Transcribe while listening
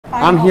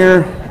I'm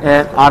here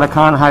at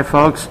Otakon. Hi,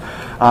 folks.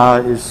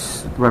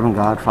 Is Reverend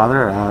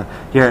Godfather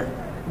here?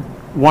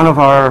 One of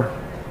our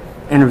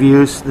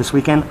interviews this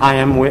weekend. I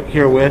am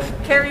here with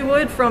Carrie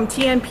Wood from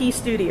T.N.P.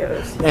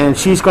 Studios, and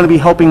she's going to be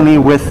helping me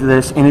with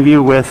this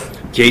interview with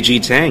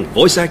Kaiji Tang,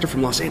 voice actor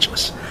from Los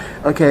Angeles.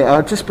 Okay,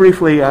 just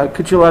briefly,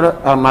 could you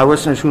let my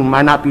listeners who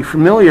might not be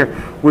familiar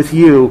with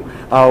you,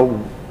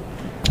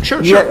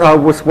 Sure.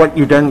 with what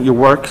you've done, your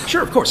work?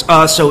 Sure, of course.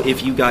 So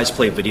if you guys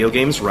play video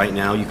games right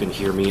now, you can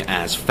hear me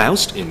as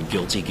Faust in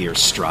Guilty Gear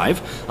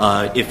Strive.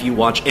 If you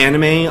watch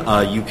anime,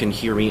 you can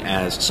hear me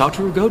as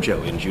Satoru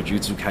Gojo in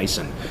Jujutsu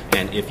Kaisen.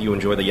 And if you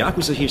enjoy the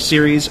Yakuza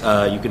series,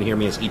 you can hear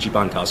me as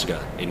Ichiban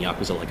Kasuga in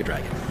Yakuza Like a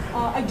Dragon.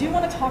 I do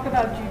want to talk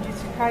about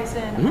Jujutsu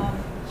Kaisen.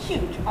 Mm-hmm.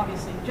 Huge,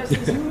 obviously. Just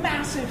this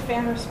massive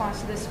fan response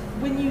to this.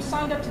 When you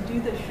signed up to do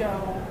this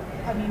show,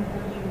 I mean,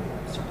 were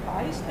you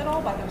surprised at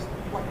all by this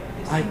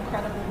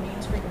incredible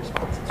mainstream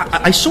response?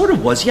 I sort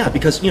of was, yeah,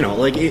 because, you know,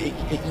 like,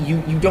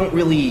 you don't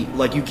really,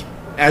 like, you...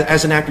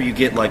 As an actor, you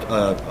get, like,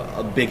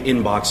 a big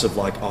inbox of,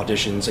 like,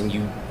 auditions, and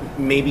you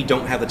maybe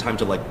don't have the time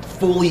to, like,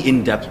 fully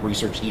in-depth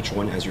research each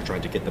one as you're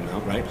trying to get them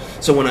out, right?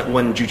 So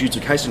when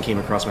Jujutsu Kaisen came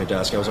across my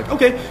desk, I was like,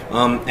 okay,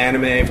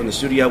 anime from the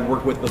studio I've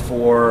worked with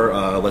before,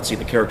 let's see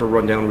the character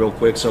rundown real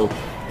quick. So,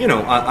 you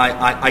know,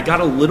 I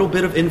got a little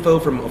bit of info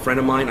from a friend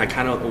of mine. I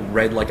kind of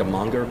read, like, a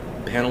manga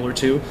panel or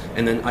two,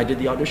 and then I did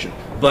the audition.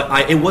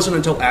 But it wasn't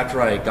until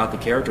after I got the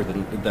character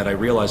that I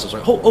realized, I was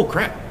like, oh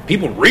crap,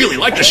 people really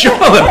like the show.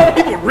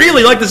 People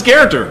really like this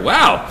character.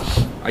 Wow.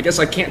 I guess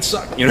I can't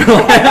suck, you know?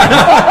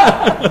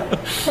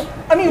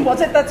 I mean,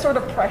 was it that sort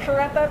of pressure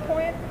at that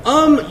point?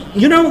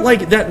 You know,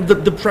 like, that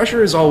the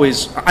pressure is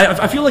always...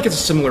 I feel like it's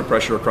a similar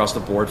pressure across the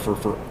board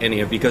for any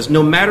of... Because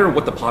no matter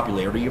what the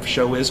popularity of a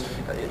show is,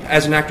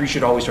 as an actor, you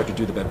should always try to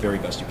do the very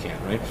best you can,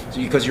 right?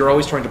 So, because you're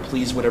always trying to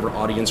please whatever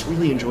audience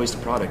really enjoys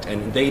the product,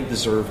 and they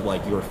deserve,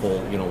 like, your full,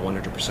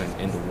 100%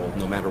 in the world,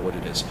 no matter what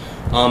it is.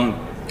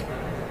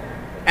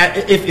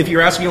 If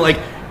you're asking me, like,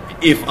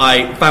 if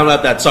I found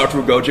out that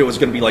Satoru Gojo was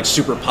going to be, like,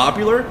 super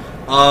popular,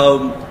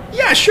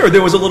 yeah, sure,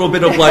 there was a little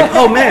bit of, like,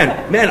 oh,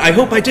 man, I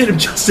hope I did him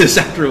justice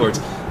afterwards.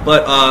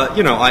 But,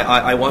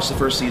 I watched the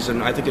first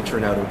season. I think it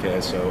turned out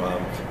okay, so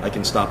I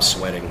can stop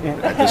sweating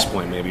at this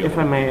point, maybe. If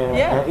I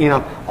may,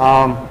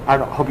 I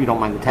hope you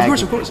don't mind the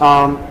tag. Of course.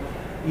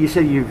 You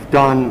said you've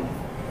done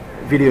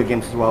video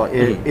games as well.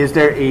 Is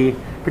there a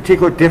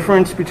particular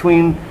difference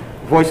between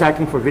voice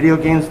acting for video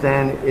games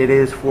than it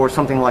is for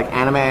something like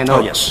anime? I know.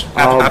 Oh yes,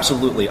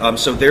 absolutely.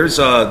 So there's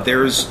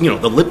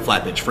the lip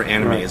flappage for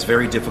anime is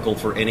very difficult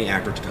for any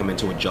actor to come in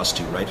to adjust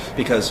to, right?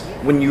 Because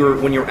when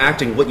you're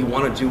acting, what you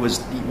want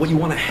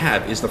to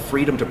have is the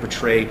freedom to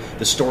portray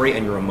the story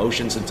and your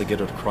emotions and to get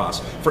it across.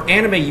 For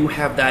anime, you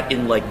have that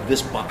in, like,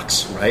 this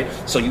box, right?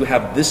 So you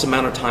have this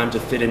amount of time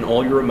to fit in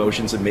all your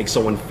emotions and make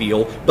someone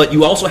feel, but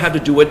you also have to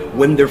do it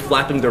when they're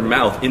flapping their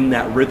mouth in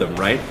that rhythm,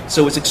 right?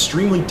 So it's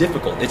extremely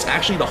difficult. It's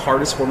actually the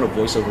hardest form of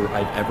voiceover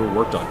I've ever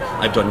worked on.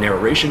 I've done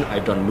narration,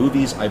 I've done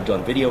movies, I've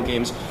done video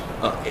games.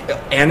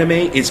 Anime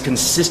is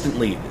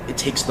consistently, it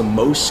takes the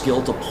most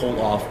skill to pull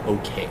off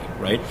okay,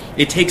 right?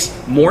 It takes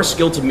more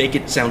skill to make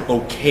it sound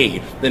okay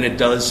than it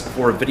does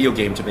for a video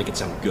game to make it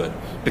sound good.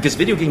 Because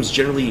video games,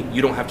 generally,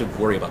 you don't have to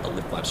worry about the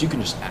lip flaps. You can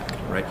just act,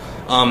 right?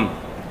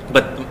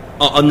 But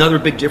another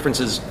big difference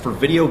is for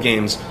video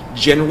games,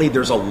 generally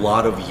there's a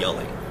lot of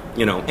yelling.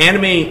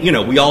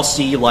 Anime, we all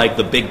see, like,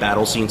 the big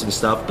battle scenes and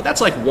stuff, but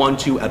that's like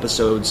 1-2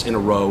 episodes in a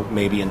row,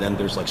 maybe, and then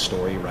there's, like,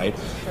 story, right?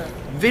 Sure.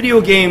 Video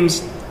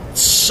games,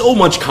 so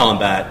much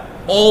combat,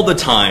 all the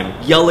time,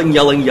 yelling.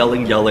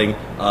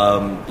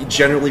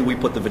 Generally, we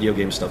put the video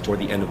game stuff toward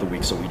the end of the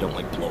week so we don't,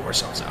 like, blow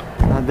ourselves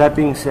out. That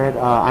being said,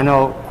 I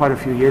know quite a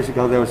few years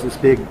ago there was this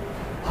big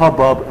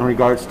hubbub in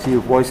regards to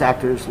voice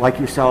actors like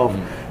yourself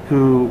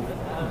who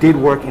did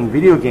work in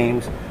video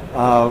games,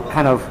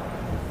 kind of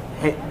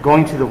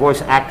going to the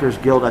Voice Actors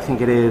Guild, I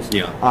think it is,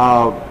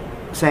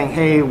 saying,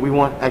 hey, we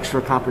want extra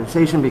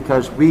compensation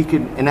because we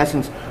could, in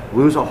essence,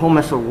 lose a whole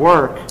mess of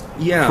work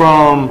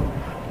from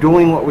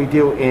doing what we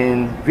do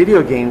in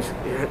video games.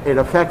 It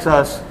affects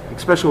us,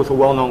 especially with the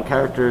well-known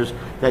characters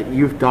that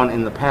you've done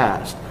in the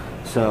past.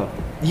 So...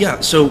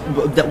 Yeah, so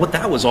what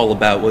that was all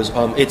about was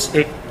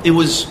it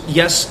was,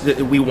 yes,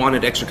 we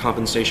wanted extra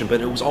compensation, but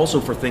it was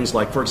also for things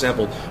like, for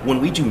example, when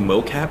we do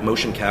mocap,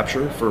 motion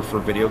capture for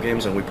video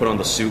games, and we put on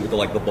the suit with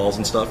the balls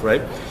and stuff,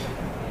 right?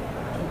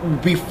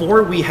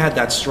 Before we had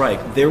that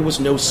strike, there was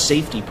no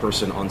safety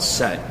person on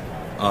set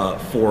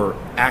for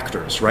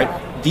actors, right?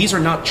 These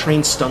are not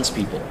trained stunts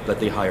people that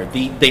they hire.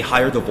 They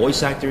hire the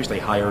voice actors, they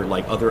hire,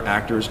 like, other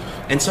actors,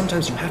 and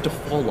sometimes you have to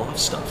fall off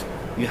stuff.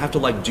 You have to,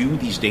 like, do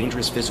these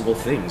dangerous physical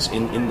things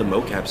in the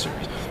mocap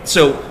series.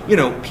 So,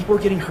 people are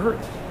getting hurt,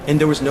 and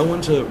there was no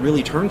one to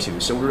really turn to.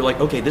 So we were like,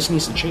 okay, this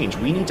needs to change.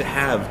 We need to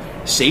have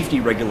safety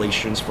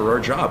regulations for our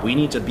job. We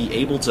need to be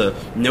able to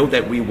know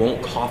that we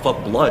won't cough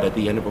up blood at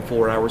the end of a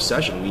 4-hour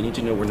session. We need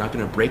to know we're not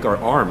going to break our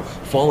arm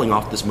falling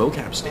off this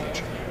mocap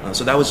stage.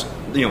 So that was,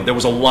 there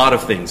was a lot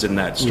of things in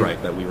that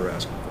strike that we were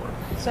asking for.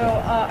 So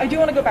I do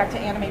want to go back to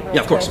anime real quick.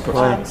 Yeah, of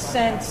course.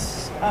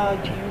 Since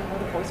you were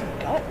the voice of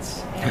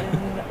Guts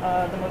in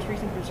the most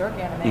recent Berserk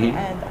anime,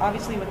 and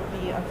obviously with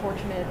the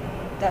unfortunate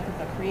death of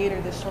the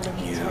creator, this sort of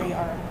means we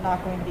are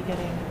not going to be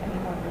getting any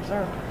more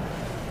Berserk.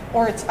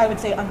 Or it's, I would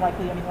say,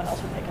 unlikely anyone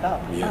else would pick it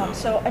up. Yeah.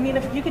 So, I mean,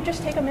 if you could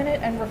just take a minute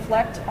and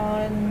reflect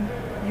on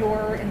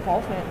your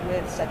involvement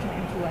with such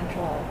an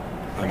influential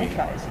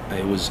franchise.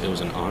 It was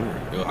an honor.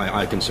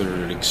 I consider it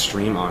an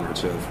extreme honor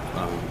to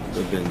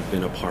have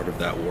been a part of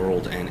that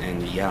world.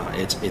 And yeah,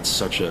 it's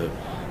such a.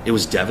 It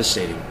was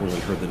devastating when we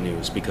heard the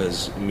news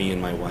because me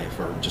and my wife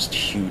are just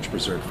huge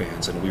Berserk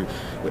fans, and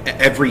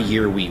every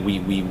year we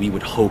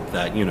would hope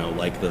that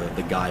like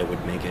the guy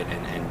would make it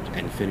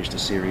and finish the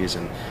series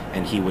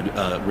and he would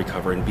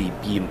recover and be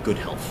in good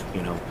health,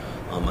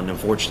 and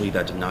unfortunately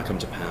that did not come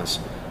to pass.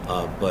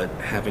 But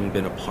having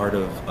been a part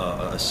of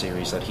a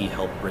series that he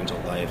helped bring to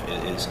life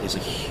is a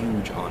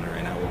huge honor,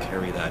 and I will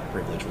carry that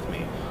privilege with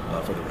me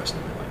for the rest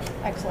of my life.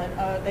 Excellent.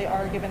 They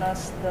are giving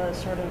us the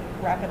sort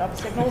of wrap it up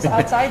signals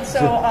outside.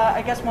 So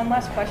I guess one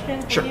last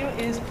question for you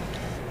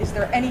is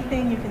there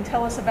anything you can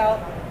tell us about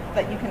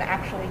that you can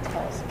actually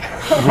tell us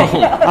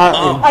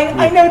about?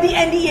 I know the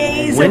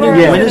NDAs.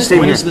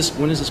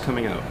 When is this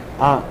coming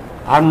out?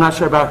 I'm not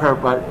sure about her,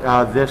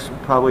 but this will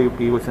probably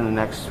be within the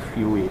next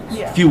few weeks.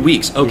 Yeah. Few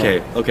weeks. Okay.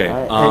 Yeah. Okay.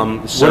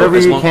 So whatever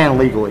you can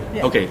legally.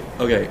 Yeah.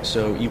 Okay.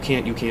 So you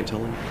can't tell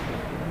him.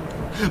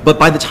 But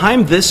by the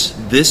time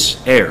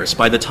this airs,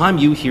 by the time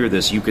you hear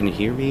this, you can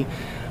hear me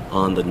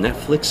on the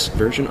Netflix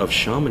version of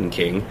Shaman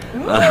King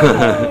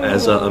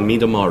as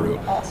Amida Maru.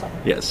 Awesome.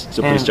 Yes.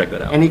 So please check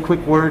that out. Any quick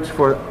words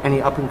for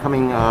any up and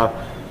coming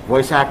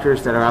voice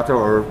actors that are out there,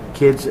 or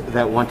kids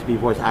that want to be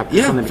voice actors?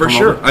 Yeah, for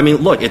sure. I mean,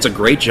 look, it's a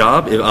great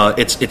job.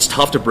 It's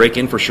tough to break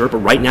in for sure, but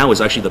right now is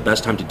actually the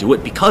best time to do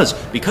it because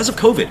of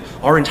COVID.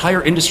 Our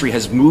entire industry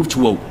has moved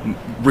to a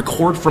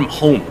record from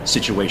home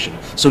situation.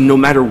 So no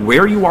matter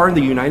where you are in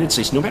the United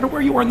States, no matter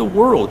where you are in the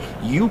world,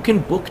 you can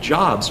book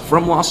jobs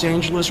from Los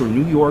Angeles or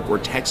New York or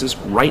Texas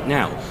right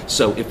now.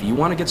 So if you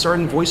want to get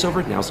started in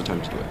voiceover, now's the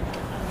time to do it.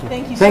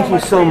 Thank you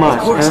so much.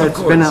 Of course. It's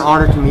been an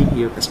honor to meet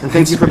you, and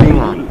thank you for being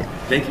on.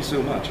 Thank you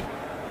so much.